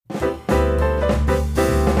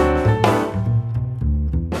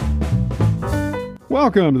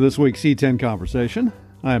Welcome to this week's C10 Conversation.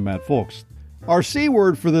 I am Matt Folks. Our C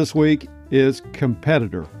word for this week is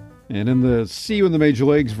competitor. And in the See You in the Major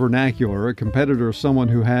Leagues vernacular, a competitor is someone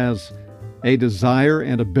who has a desire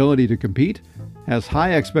and ability to compete, has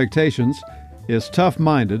high expectations, is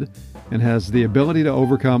tough-minded, and has the ability to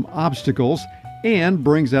overcome obstacles and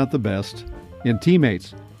brings out the best in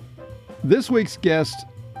teammates. This week's guest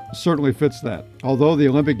certainly fits that. Although the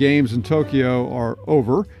Olympic Games in Tokyo are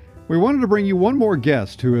over, we wanted to bring you one more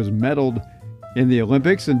guest who has medaled in the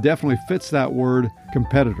Olympics and definitely fits that word,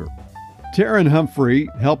 competitor. Taryn Humphrey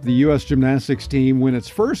helped the U.S. gymnastics team win its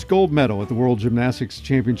first gold medal at the World Gymnastics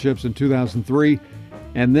Championships in 2003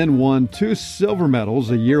 and then won 2 silver medals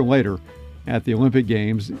a year later at the Olympic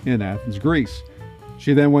Games in Athens, Greece.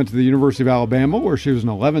 She then went to the University of Alabama, where she was an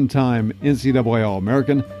 11-time NCAA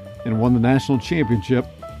All-American and won the national championship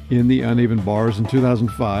in the uneven bars in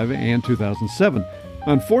 2005 and 2007.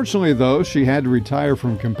 Unfortunately, though, she had to retire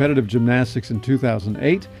from competitive gymnastics in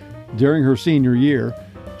 2008 during her senior year,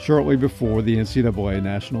 shortly before the NCAA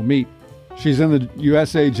national meet. She's in the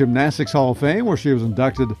USA Gymnastics Hall of Fame, where she was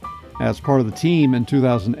inducted as part of the team in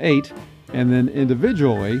 2008 and then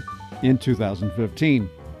individually in 2015.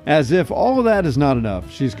 As if all of that is not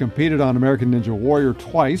enough, she's competed on American Ninja Warrior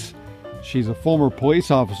twice. She's a former police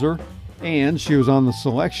officer, and she was on the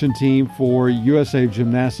selection team for USA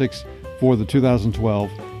Gymnastics for the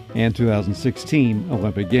 2012 and 2016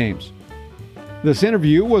 Olympic Games. This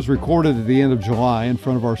interview was recorded at the end of July in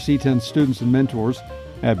front of our C10 students and mentors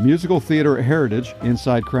at Musical Theater Heritage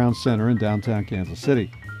inside Crown Center in downtown Kansas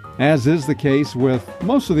City. As is the case with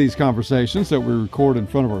most of these conversations that we record in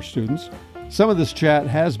front of our students, some of this chat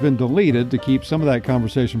has been deleted to keep some of that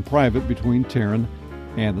conversation private between Taryn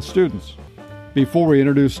and the students. Before we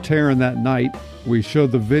introduced Taryn that night, we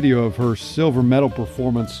showed the video of her silver medal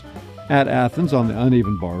performance at Athens on the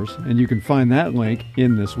uneven bars, and you can find that link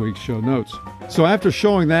in this week's show notes. So after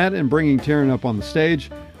showing that and bringing Taryn up on the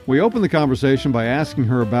stage, we opened the conversation by asking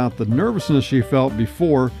her about the nervousness she felt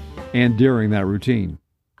before and during that routine.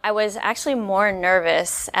 I was actually more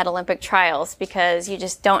nervous at Olympic trials because you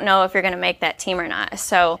just don't know if you're going to make that team or not.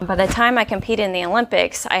 So by the time I competed in the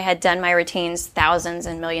Olympics, I had done my routines thousands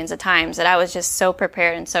and millions of times that I was just so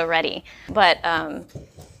prepared and so ready. But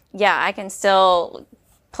I can still,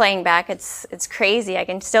 playing back, it's crazy. I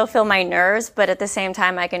can still feel my nerves, but at the same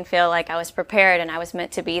time, I can feel like I was prepared and I was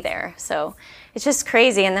meant to be there. So it's just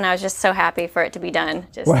crazy. And then I was just so happy for it to be done.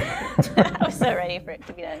 I was so ready for it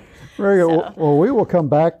to be done. Very good. So. Well, we will come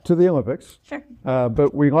back to the Olympics. Sure.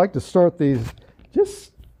 But we like to start these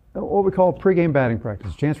just what we call pregame batting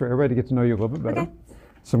practice. A chance for everybody to get to know you a little bit better. Okay.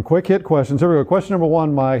 Some quick hit questions. Here we go. Question number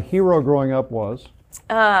 1, my hero growing up was?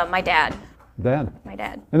 My dad. Dad? My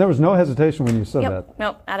dad. And there was no hesitation when you said that?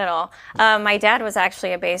 Nope, not at all. My dad was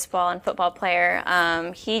actually a baseball and football player.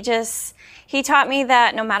 He taught me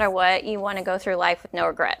that no matter what, you want to go through life with no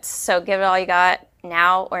regrets. So give it all you got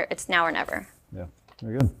now, or it's now or never. Yeah,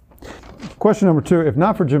 very good. Question number 2, if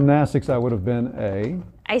not for gymnastics, I would have been a?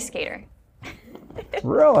 Ice skater.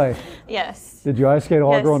 Really? Yes. Did you ice skate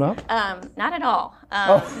all growing up? Not at all.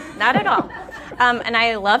 Not at all. And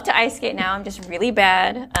I love to ice skate now. I'm just really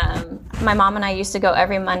bad. My mom and I used to go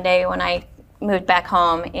every Monday when I moved back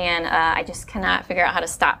home, and I just cannot figure out how to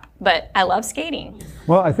stop. But I love skating.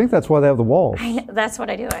 Well, I think that's why they have the walls. That's what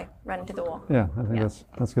I do. I run into the wall. Yeah, I think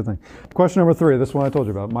that's a good thing. Question number 3, this one I told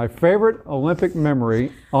you about. My favorite Olympic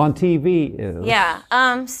memory on TV is?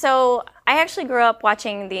 Yeah. So I actually grew up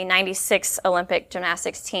watching the 96 Olympic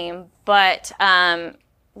gymnastics team, but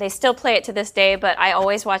they still play it to this day, but I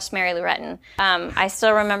always watched Mary Lou Retton. I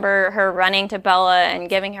still remember her running to Bella and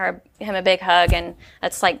giving him a big hug, and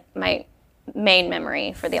that's like my main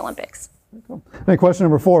memory for the Olympics. Cool. Hey, question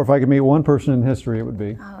number 4, if I could meet one person in history, it would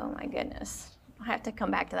be? Oh my goodness. I have to come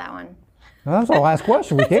back to that one. Well, that's our last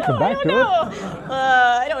question. We can't come back to it.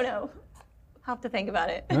 I don't know. I'll have to think about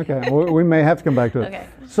it. Okay, well, we may have to come back to it. Okay.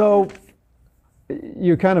 So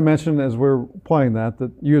you kind of mentioned as we're playing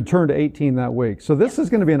that you had turned 18 that week. So this is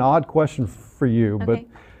going to be an odd question for you, but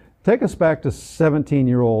take us back to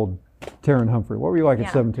 17-year-old Taryn Humphrey. What were you like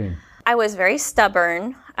at 17? I was very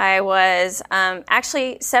stubborn. I was,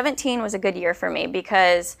 actually 17 was a good year for me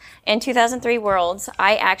because in 2003 Worlds,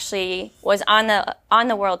 I actually was on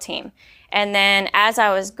the world team. And then as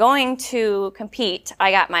I was going to compete,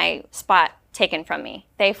 I got my spot taken from me.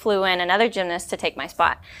 They flew in another gymnast to take my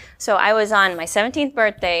spot. So I was on my 17th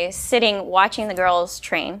birthday sitting watching the girls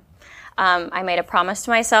train. I made a promise to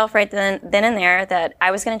myself right then and there that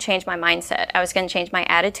I was going to change my mindset. I was going to change my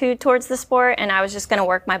attitude towards the sport, and I was just going to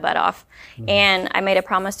work my butt off. Mm-hmm. And I made a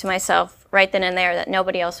promise to myself right then and there that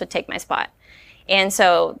nobody else would take my spot. And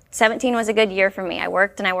so 17 was a good year for me. I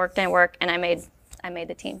worked and I worked and I worked, and I made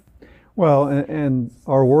the team. Well, and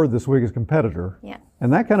our word this week is competitor. Yeah.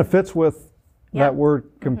 And that kind of fits with that word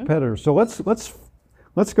competitor. So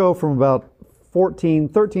let's go from about 13,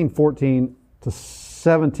 14 to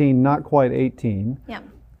 17, not quite 18. Yeah.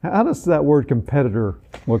 How does that word competitor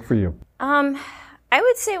look for you? I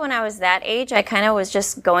would say when I was that age, I kind of was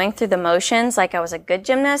just going through the motions. Like, I was a good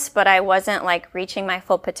gymnast, but I wasn't like reaching my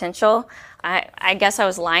full potential. I guess I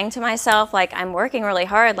was lying to myself. Like, I'm working really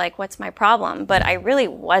hard. Like, what's my problem? But I really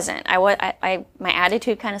wasn't. My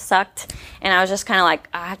attitude kind of sucked, and I was just kind of like,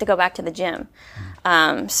 I have to go back to the gym.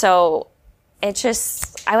 So it's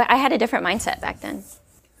just, I had a different mindset back then.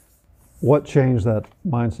 What changed that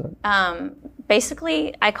mindset?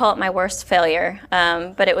 Basically, I call it my worst failure,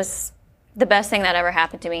 but it was the best thing that ever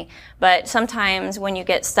happened to me. But sometimes when you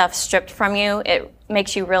get stuff stripped from you, it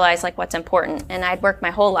makes you realize like what's important. And I'd worked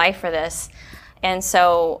my whole life for this. And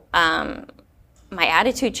so my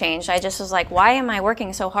attitude changed. I just was like, why am I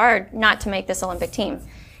working so hard not to make this Olympic team?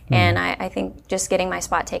 And I think just getting my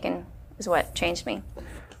spot taken is what changed me.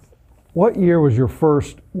 What year was your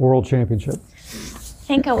first world championship?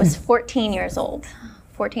 I think I was 14 years old,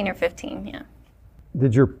 14 or 15, yeah.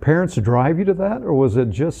 Did your parents drive you to that, or was it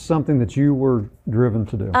just something that you were driven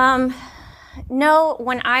to do? No,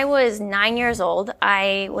 when I was 9 years old,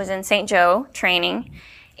 I was in St. Joe training,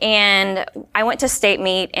 and I went to state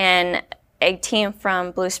meet, and a team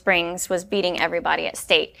from Blue Springs was beating everybody at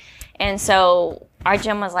state. And so our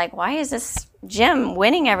gym was like, why is this gym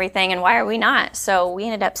winning everything, and why are we not? So we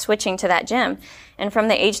ended up switching to that gym. And from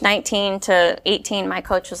the age 19 to 18, my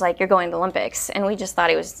coach was like, you're going to the Olympics. And we just thought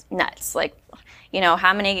he was nuts. Like, you know,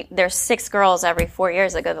 there's 6 girls every 4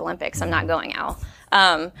 years that go to the Olympics. I'm not going, Al.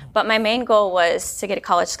 But my main goal was to get a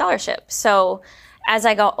college scholarship. So as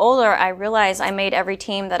I got older, I realized I made every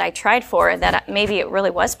team that I tried for, that maybe it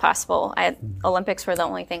really was possible. Olympics were the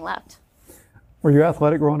only thing left. Were you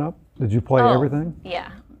athletic growing up? Did you play everything?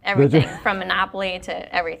 Yeah, everything. From Monopoly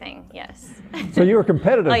to everything, yes. So you were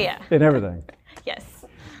competitive in everything? Yes.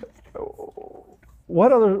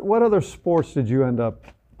 What other sports did you end up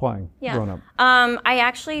playing growing up? I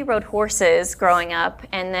actually rode horses growing up,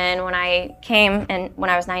 and then when I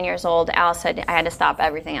was 9 years old, Al said I had to stop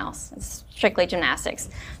everything else. It's strictly gymnastics.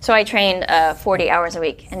 So I trained 40 hours a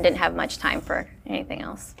week and didn't have much time for anything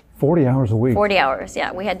else. 40 hours a week? 40 hours,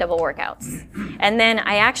 yeah. We had double workouts. And then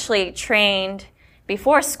I actually trained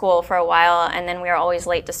before school for a while, and then we were always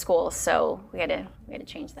late to school, so we had to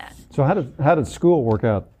change that. So how did school work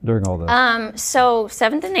out during all this? So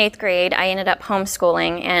 7th and 8th grade, I ended up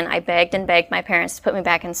homeschooling, and I begged and begged my parents to put me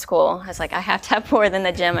back in school. I was like, I have to have more than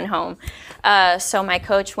the gym and home. So my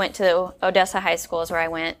coach went to Odessa High School is where I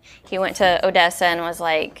went. He went to Odessa and was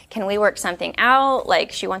like, can we work something out?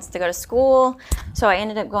 Like, she wants to go to school. So I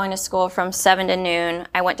ended up going to school from 7 to noon.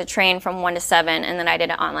 I went to train from 1 to 7, and then I did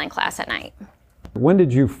an online class at night. When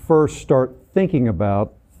did you first start thinking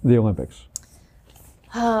about the Olympics?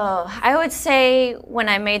 Oh, I would say when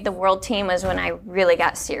I made the world team was when I really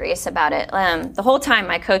got serious about it. The whole time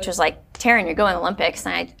my coach was like, Taryn, you're going to the Olympics.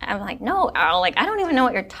 And I'm like, no, Al, like, I don't even know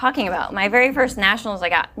what you're talking about. My very first nationals, I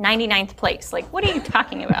got 99th place. Like, what are you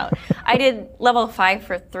talking about? I did level 5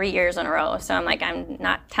 for 3 years in a row. So I'm like, I'm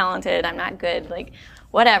not talented. I'm not good. Like,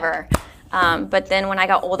 whatever. But then when I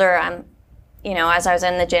got older, as I was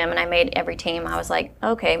in the gym and I made every team, I was like,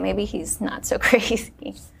 okay, maybe he's not so crazy.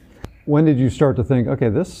 When did you start to think, okay,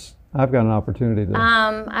 I've got an opportunity to...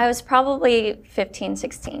 I was probably 15,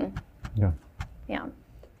 16. Yeah. Yeah.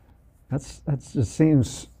 That just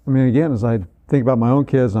seems, again, as I think about my own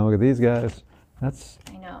kids and I look at these guys, I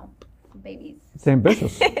know, babies. It's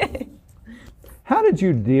ambitious. How did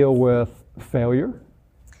you deal with failure?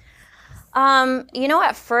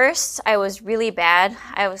 At first I was really bad.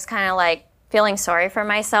 I was kind of like feeling sorry for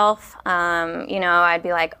myself. I'd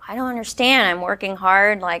be like, I don't understand. I'm working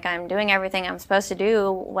hard. Like, I'm doing everything I'm supposed to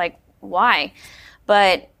do. Like, why?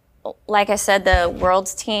 But like I said, the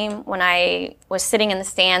Worlds team, when I was sitting in the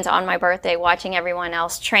stands on my birthday watching everyone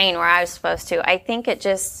else train where I was supposed to, I think it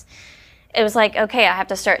was like, okay, I have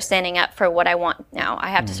to start standing up for what I want now. I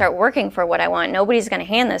have to start working for what I want. Nobody's going to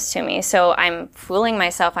hand this to me. So I'm fooling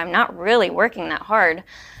myself. I'm not really working that hard.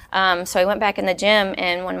 So I went back in the gym,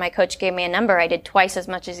 and when my coach gave me a number, I did twice as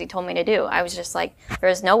much as he told me to do. I was just like,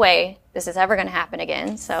 there's no way this is ever going to happen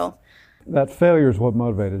again. So that failure is what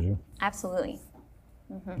motivated you. Absolutely.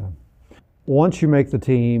 Mm-hmm. Yeah. Once you make the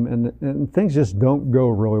team and things just don't go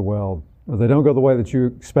really well, or they don't go the way that you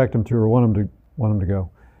expect them to or want them to go,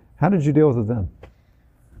 how did you deal with it then?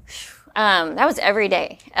 That was every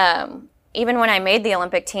day. even when I made the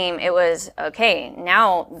Olympic team, it was, okay,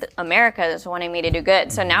 now America is wanting me to do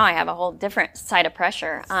good. So now I have a whole different side of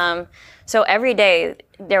pressure. So every day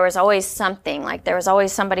there was always something, like there was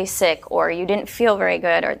always somebody sick, or you didn't feel very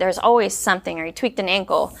good, or there's always something, or you tweaked an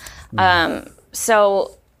ankle.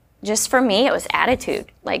 So just for me, it was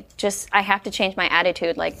attitude. Like, I have to change my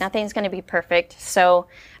attitude. Like, nothing's going to be perfect. So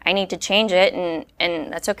I need to change it,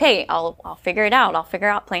 and that's okay. I'll figure it out. I'll figure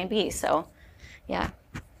out plan B. So, yeah.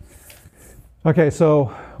 Okay, so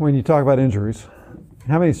when you talk about injuries,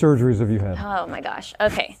 how many surgeries have you had? Oh my gosh.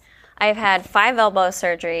 Okay. I've had 5 elbow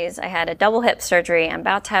surgeries. I had a double hip surgery. I'm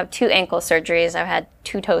about to have 2 ankle surgeries. I've had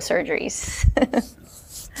 2 toe surgeries.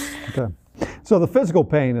 Okay. So the physical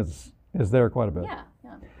pain is there quite a bit. Yeah.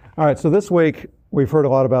 All right, so this week we've heard a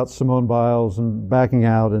lot about Simone Biles and backing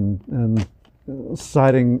out and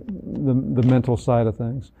citing the mental side of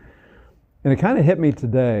things. And it kind of hit me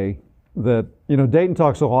today that, Dayton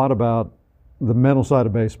talks a lot about the mental side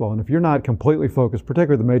of baseball. And if you're not completely focused,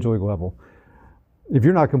 particularly at the major league level, if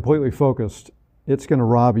you're not completely focused, it's going to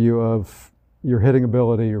rob you of your hitting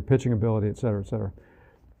ability, your pitching ability, et cetera, et cetera.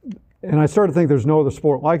 And I started to think there's no other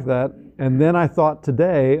sport like that. And then I thought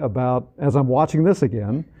today about, as I'm watching this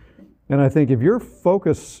again, and I think if your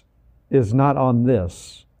focus is not on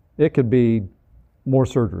this, it could be more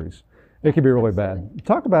surgeries. It could be really bad.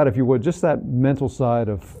 Talk about, if you would, just that mental side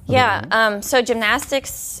of so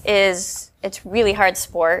gymnastics it's really hard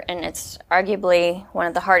sport, and it's arguably one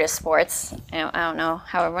of the hardest sports. I don't know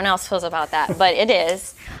how everyone else feels about that, but it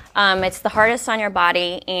is. It's the hardest on your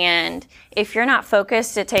body, and if you're not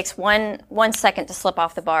focused, it takes one second to slip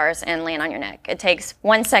off the bars and land on your neck. It takes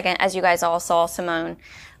 1 second, as you guys all saw Simone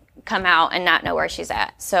come out and not know where she's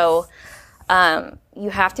at. So you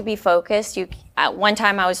have to be focused. At one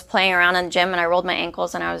time I was playing around in the gym and I rolled my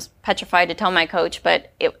ankles and I was petrified to tell my coach,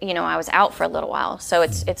 but I was out for a little while. So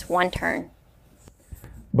it's one turn.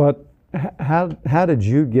 But how did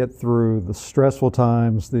you get through the stressful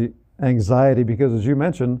times, the anxiety? Because as you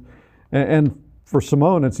mentioned, and for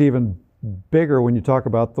Simone, it's even bigger when you talk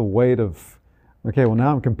about the weight of, okay, well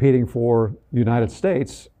now I'm competing for United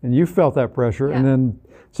States, and you felt that pressure, and then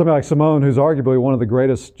somebody like Simone, who's arguably one of the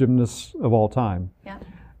greatest gymnasts of all time. Yeah.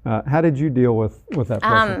 How did you deal with that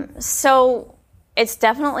pressure? So it's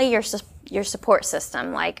definitely your support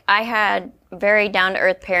system. Like, I had very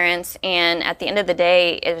down-to-earth parents, and at the end of the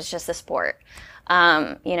day, it was just a sport.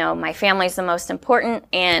 My family's the most important,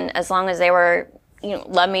 and as long as they were,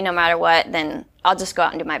 love me no matter what, then I'll just go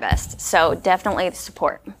out and do my best. So definitely the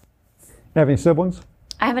support. Have any siblings?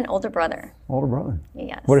 I have an older brother. Older brother?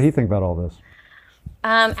 Yes. What did he think about all this?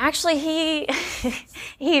 Actually,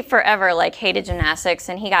 he forever hated gymnastics,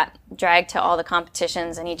 and he got dragged to all the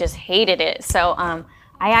competitions, and he just hated it. So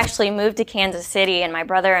I actually moved to Kansas City, and my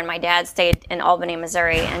brother and my dad stayed in Albany,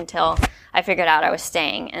 Missouri until I figured out I was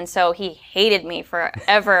staying. And so he hated me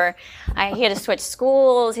forever. He had to switch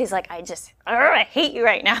schools. He's like, I hate you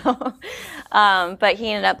right now. But he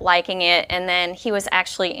ended up liking it. And then he was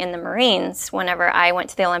actually in the Marines whenever I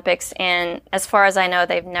went to the Olympics. And as far as I know,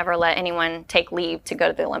 they've never let anyone take leave to go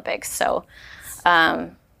to the Olympics. So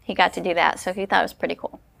he got to do that. So he thought it was pretty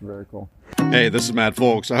cool. Very cool. Hey, this is Matt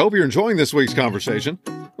Folks. I hope you're enjoying this week's conversation.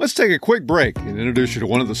 Let's take a quick break and introduce you to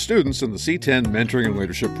one of the students in the C10 Mentoring and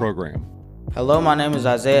Leadership Program. Hello, my name is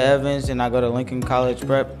Isaiah Evans, and I go to Lincoln College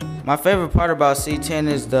Prep. My favorite part about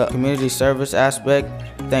C10 is the community service aspect.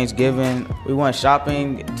 Thanksgiving, we went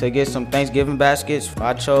shopping to get some Thanksgiving baskets.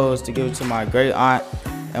 I chose to give it to my great aunt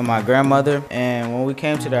and my grandmother, and when we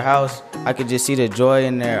came to their house, I could just see the joy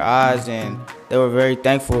in their eyes, and they were very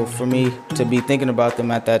thankful for me to be thinking about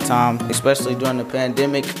them at that time, especially during the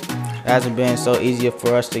pandemic. It hasn't been so easy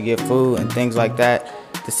for us to get food and things like that.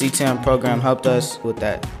 The C10 program helped us with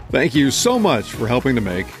that. Thank you so much for helping to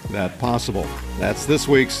make that possible. That's this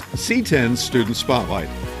week's C10 Student Spotlight.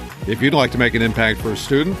 If you'd like to make an impact for a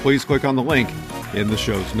student, please click on the link in the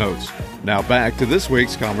show's notes. Now back to this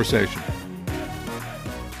week's conversation.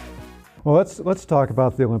 Well, let's talk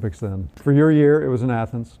about the Olympics then. For your year, it was in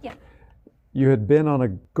Athens. Yeah. You had been on a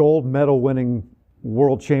gold medal winning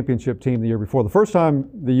world championship team the year before. The first time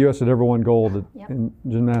the U.S. had ever won gold in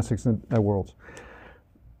gymnastics at Worlds.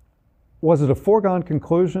 Was it a foregone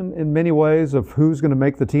conclusion in many ways of who's going to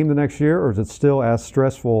make the team the next year, or is it still as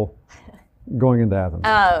stressful going into Athens?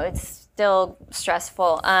 Oh, it's still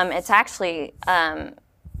stressful. It's actually,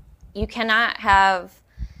 you cannot have,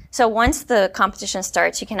 so once the competition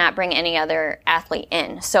starts, you cannot bring any other athlete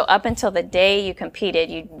in. So up until the day you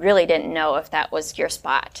competed, you really didn't know if that was your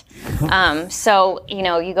spot. So,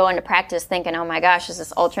 you go into practice thinking, oh my gosh, is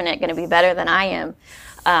this alternate going to be better than I am?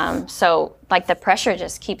 So the pressure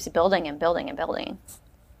just keeps building and building and building.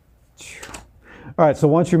 All right, so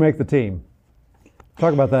once you make the team,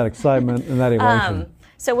 talk about that excitement and that elation.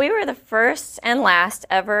 So we were the first and last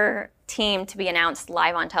ever team to be announced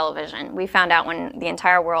live on television. We found out when the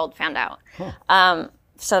entire world found out.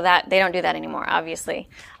 So that they don't do that anymore, obviously.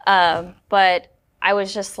 But I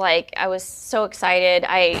was just like, I was so excited.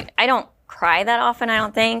 I don't cry that often, I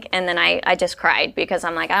don't think. And then I just cried because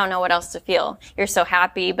I'm like, I don't know what else to feel. You're so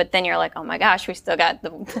happy, but then you're like, oh my gosh, we still got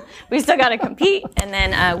to compete. And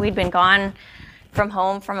then we'd been gone from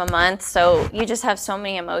home from a month, so you just have so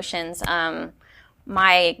many emotions.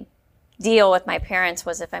 My deal with my parents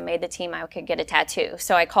was if I made the team, I could get a tattoo.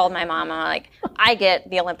 So I called my mom, and I'm like, I get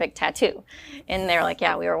the Olympic tattoo. And they're like,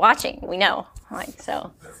 yeah, we were watching. We know. Like,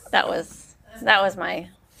 so that was my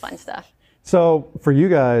fun stuff. So for you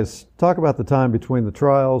guys, talk about the time between the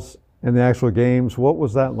trials and the actual games. What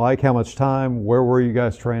was that like? How much time? Where were you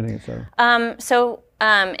guys training, et cetera?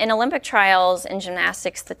 In Olympic trials in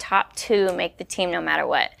gymnastics, the top two make the team no matter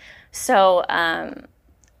what. So,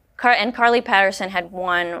 and Carly Patterson had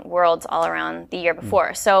won Worlds all around the year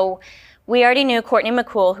before. So we already knew Courtney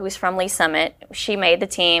McCool, who's from Lee Summit. She made the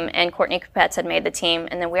team, and Courtney Kupets had made the team.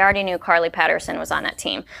 And then we already knew Carly Patterson was on that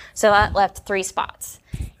team. So that left 3 spots.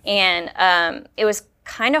 And it was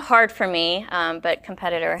kind of hard for me, but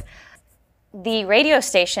competitor. The radio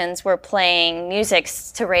stations were playing music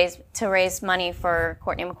to raise money for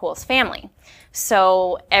Courtney McCool's family.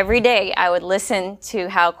 So every day I would listen to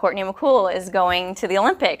how Courtney McCool is going to the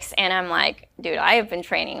Olympics, and I'm like, dude, I have been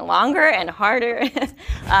training longer and harder.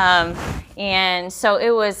 And so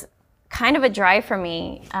it was kind of a drive for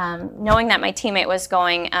me, knowing that my teammate was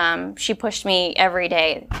going. She pushed me every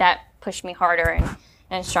day. That pushed me harder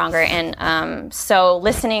and stronger. And so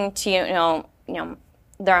listening to you know.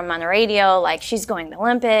 They're on the radio, like, she's going to the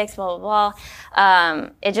Olympics, blah, blah, blah.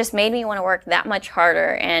 It just made me want to work that much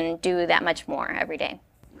harder and do that much more every day.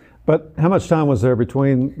 But how much time was there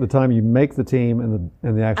between the time you make the team and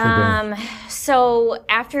the actual game? So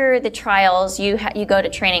after the trials, you go to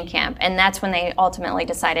training camp, and that's when they ultimately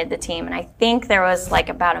decided the team. And I think there was like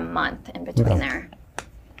about a month in between there.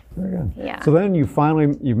 Very good. Yeah. So then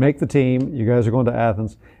you make the team. You guys are going to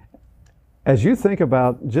Athens. As you think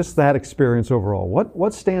about just that experience overall,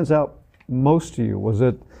 what stands out most to you? Was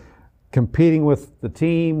it competing with the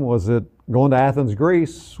team? Was it going to Athens,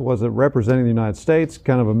 Greece? Was it representing the United States?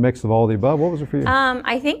 Kind of a mix of all the above? What was it for you?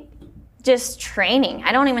 I think just training.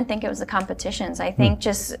 I don't even think it was the competitions. I think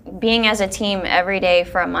just being as a team every day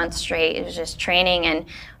for a month straight is just training and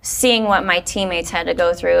seeing what my teammates had to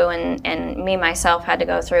go through and me myself had to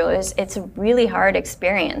go through. It's a really hard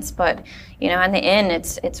experience, but in the end,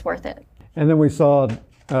 it's worth it. And then we saw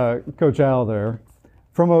Coach Al there.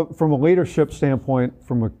 From a leadership standpoint,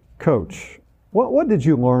 from a coach, what did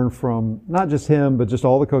you learn from not just him, but just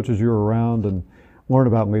all the coaches you were around and learn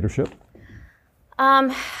about leadership?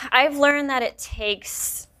 I've learned that it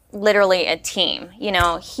takes literally a team.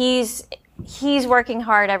 He's working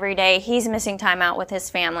hard every day. He's missing time out with his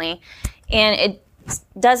family, and it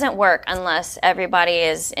doesn't work unless everybody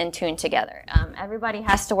is in tune together. Everybody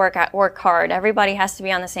has to work hard. Everybody has to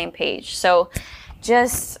be on the same page. So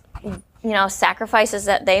just, sacrifices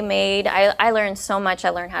that they made. I learned so much. I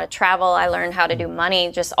learned how to travel. I learned how to do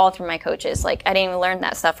money just all through my coaches. Like, I didn't even learn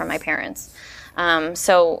that stuff from my parents.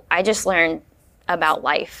 So I just learned about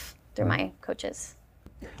life through my coaches.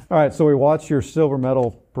 All right, so we watched your silver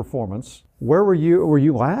medal performance. Where were you? Were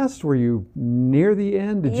you last? Were you near the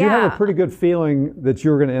end? Did you have a pretty good feeling that you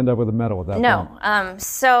were going to end up with a medal at that point? No.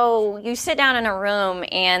 So you sit down in a room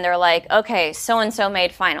and they're like, okay, so-and-so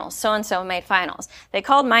made finals. So-and-so made finals. They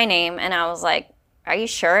called my name and I was like, are you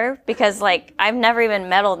sure? Because I've never even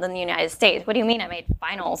medaled in the United States. What do you mean I made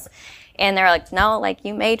finals? And they're like, no,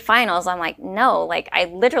 you made finals. I'm like, no, I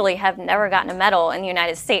literally have never gotten a medal in the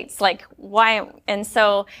United States. Why? And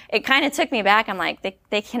so it kind of took me back. I'm like,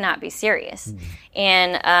 they cannot be serious. Mm-hmm.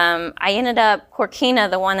 And I ended up,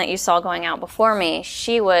 Corkina, the one that you saw going out before me,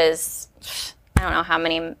 she was, I don't know how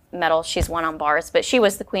many medals she's won on bars, but she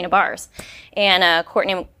was the queen of bars. And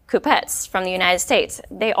Courtney Kupets from the United States,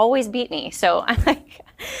 they always beat me. So I'm like,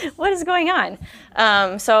 what is going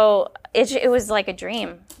on? So it was like a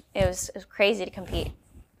dream. It was crazy to compete.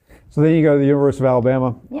 So then you go to the University of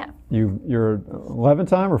Alabama. Yeah. You're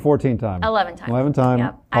 11-time or 14-time? 11-time. 11-time.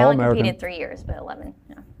 Yep. All-American. I only competed 3 years, but 11.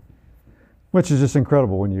 Yeah. Which is just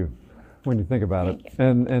incredible when you think about Thank it.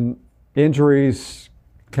 And injuries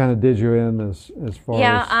kind of did you in as far as?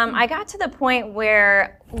 Yeah. I got to the point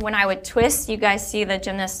where when I would twist, you guys see the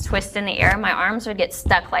gymnast twist in the air, my arms would get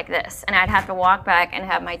stuck like this, and I'd have to walk back and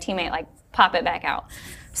have my teammate pop it back out.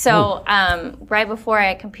 So right before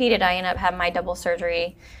I competed, I ended up having my double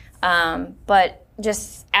surgery. But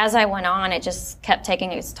just as I went on, it just kept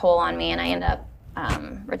taking its toll on me, and I ended up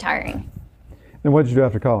retiring. And what did you do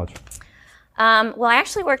after college? Well, I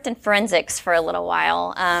actually worked in forensics for a little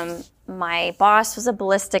while. My boss was a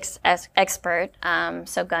ballistics expert,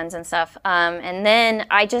 so guns and stuff. And then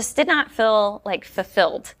I just did not feel like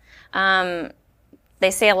fulfilled.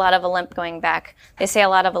 They say a lot of Olympians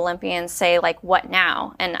say, like, what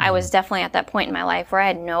now? And I was definitely at that point in my life where I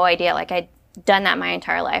had no idea. Like, I'd done that my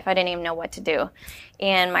entire life. I didn't even know what to do.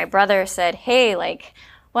 And my brother said, hey, like,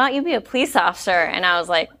 why don't you be a police officer? And I was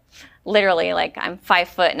like, literally, like, I'm 5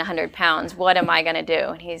 foot and 100 pounds. What am I going to do?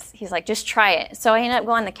 And he's like, just try it. So I ended up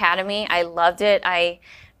going to the academy. I loved it. I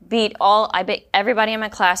beat everybody in my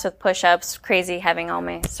class with push-ups, crazy having all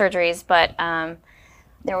my surgeries. But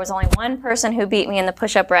there was only one person who beat me in the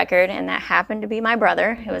push-up record, and that happened to be my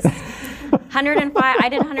brother. It was 105. I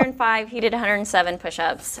did 105. He did 107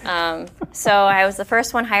 push-ups. So I was the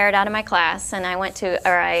first one hired out of my class, and I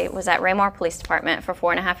was at Raymore Police Department for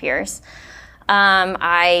 4.5 years.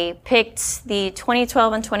 I picked the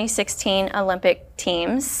 2012 and 2016 Olympic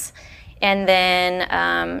teams, and then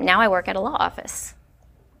now I work at a law office.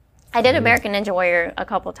 I did American Ninja Warrior a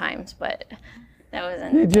couple times, but that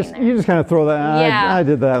wasn't. You just kind of throw that. Yeah, I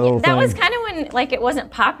did that little thing. That was kind of when it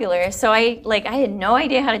wasn't popular, so I had no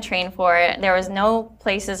idea how to train for it. There was no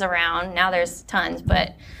places around. Now there's tons,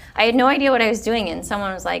 but I had no idea what I was doing, and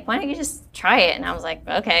someone was like, "Why don't you just try it?" And I was like,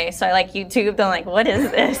 "Okay." So I YouTubed. I'm like, "What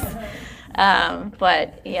is this?"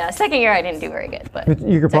 But yeah, second year I didn't do very good. But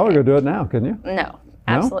you could probably go do it now, couldn't you? No,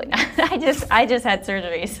 absolutely not. I just had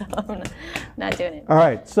surgery, so I'm not doing it. All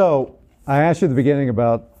right. So I asked you at the beginning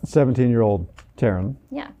about 17-year-old Taryn.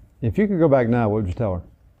 Yeah. If you could go back now, what would you tell her?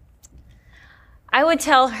 I would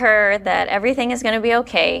tell her that everything is going to be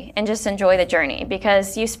okay and just enjoy the journey,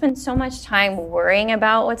 because you spend so much time worrying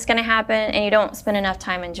about what's going to happen and you don't spend enough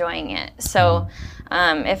time enjoying it. So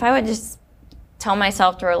if I would just tell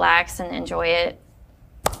myself to relax and enjoy it,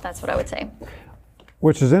 that's what I would say.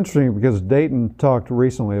 Which is interesting, because Dayton talked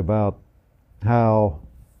recently about how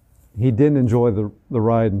he didn't enjoy the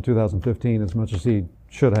ride in 2015 as much as he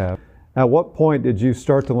should have. At what point did you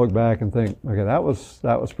start to look back and think, okay, that was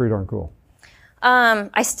pretty darn cool?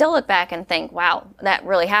 I still look back and think, wow, that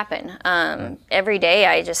really happened. Every day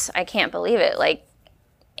I can't believe it. Like,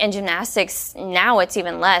 in gymnastics, now it's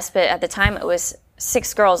even less, but at the time it was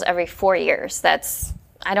 6 girls every 4 years.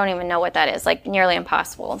 I don't even know what that is, like nearly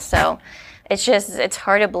impossible. So it's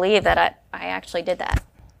hard to believe that I actually did that.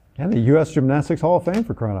 And the U.S. Gymnastics Hall of Fame,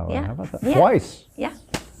 for crying out loud. Yeah. How about that? Yeah. Twice. Yeah.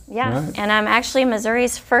 Yeah. Right. And I'm actually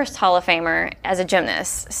Missouri's first Hall of Famer as a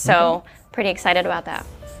gymnast. So pretty excited about that.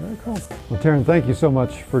 Very cool. Well, Taryn, thank you so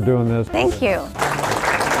much for doing this. Thank you.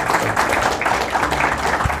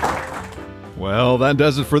 Well, that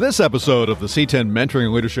does it for this episode of the C10 Mentoring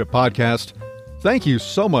and Leadership Podcast. Thank you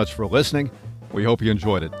so much for listening. We hope you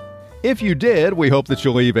enjoyed it. If you did, we hope that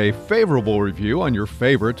you'll leave a favorable review on your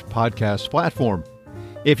favorite podcast platform.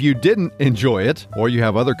 If you didn't enjoy it, or you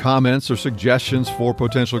have other comments or suggestions for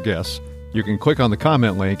potential guests, you can click on the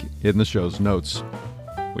comment link in the show's notes.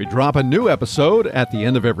 We drop a new episode at the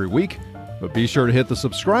end of every week, but be sure to hit the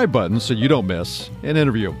subscribe button so you don't miss an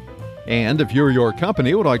interview. And if you or your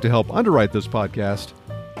company would like to help underwrite this podcast,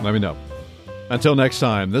 let me know. Until next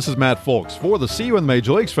time, this is Matt Folks for the See You in the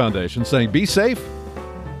Major Leagues Foundation saying be safe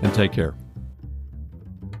and take care.